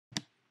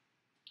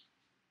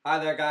Hi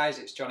there guys,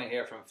 it's Johnny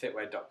here from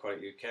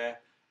fitwed.co.uk,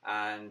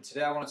 and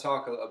today I want to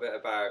talk a little bit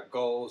about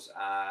goals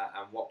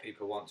and what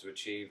people want to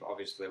achieve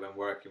obviously when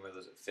working with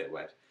us at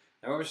Fitwed.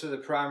 Now obviously the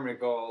primary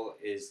goal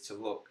is to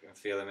look and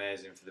feel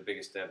amazing for the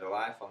biggest day of their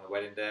life on the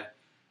wedding day.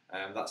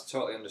 That's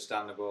totally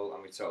understandable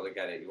and we totally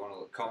get it. You want to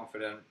look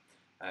confident,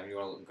 you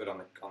want to look good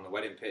on the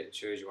wedding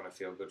pictures, you want to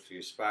feel good for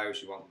your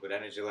spouse, you want good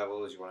energy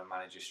levels, you want to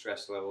manage your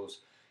stress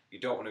levels. You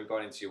don't want to be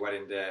going into your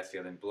wedding day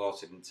feeling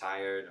bloated and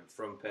tired and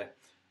frumpy.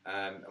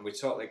 And we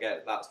totally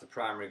get that's the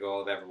primary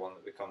goal of everyone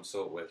that we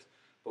consult with.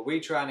 But we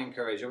try and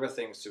encourage other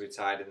things to be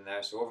tied in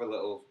there, so other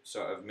little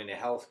sort of mini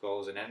health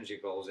goals and energy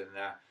goals in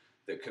there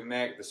that can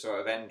make the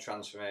sort of end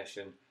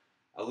transformation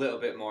a little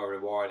bit more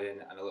rewarding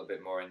and a little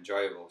bit more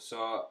enjoyable.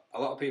 So a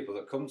lot of people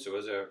that come to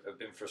us have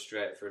been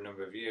frustrated for a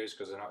number of years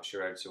because they're not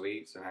sure how to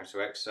eat and how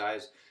to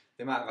exercise.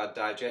 They might have had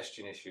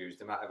digestion issues,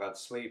 they might have had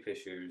sleep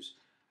issues,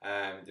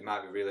 they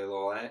might be really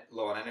low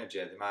on energy,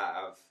 they might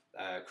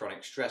have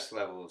chronic stress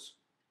levels.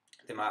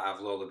 They might have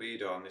low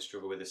libido and they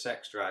struggle with the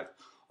sex drive.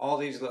 All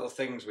these little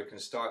things we can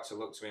start to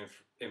look to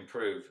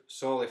improve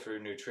solely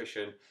through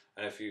nutrition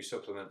and a few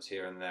supplements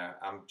here and there,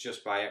 and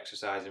just by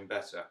exercising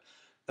better.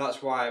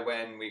 That's why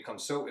when we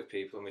consult with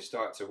people and we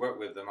start to work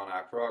with them on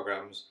our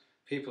programs,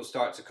 people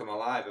start to come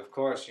alive. Of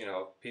course, you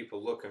know,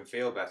 people look and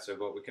feel better,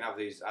 but we can have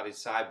these added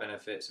side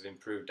benefits of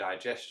improved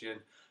digestion,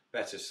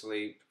 better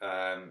sleep,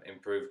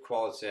 improved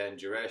quality and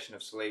duration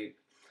of sleep,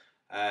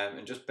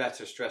 and just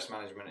better stress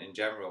management in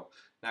general.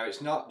 Now,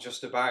 it's not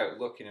just about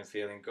looking and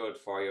feeling good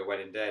for your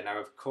wedding day. Now,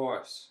 of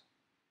course,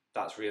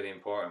 that's really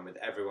important with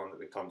everyone that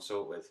we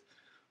consult with.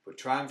 But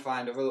try and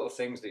find other little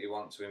things that you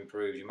want to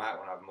improve. You might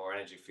want to have more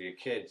energy for your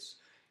kids.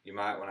 You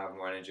might want to have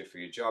more energy for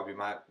your job. You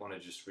might want to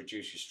just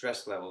reduce your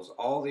stress levels.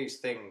 All these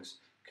things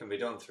can be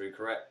done through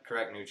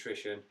correct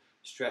nutrition,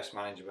 stress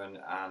management,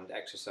 and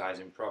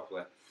exercising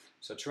properly.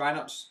 So try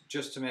not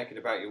just to make it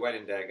about your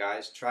wedding day,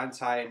 guys. Try and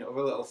tie in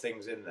other little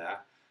things in there.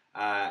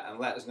 And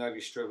let us know if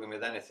you're struggling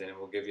with anything and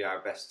we'll give you our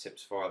best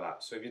tips for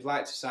that. So if you'd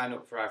like to sign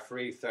up for our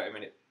free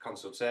 30-minute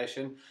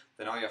consultation,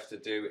 then all you have to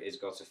do is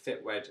go to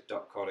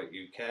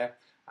fitwed.co.uk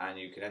and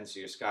you can enter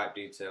your Skype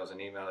details and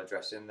email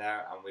address in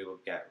there and we will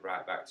get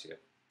right back to you.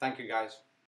 Thank you guys.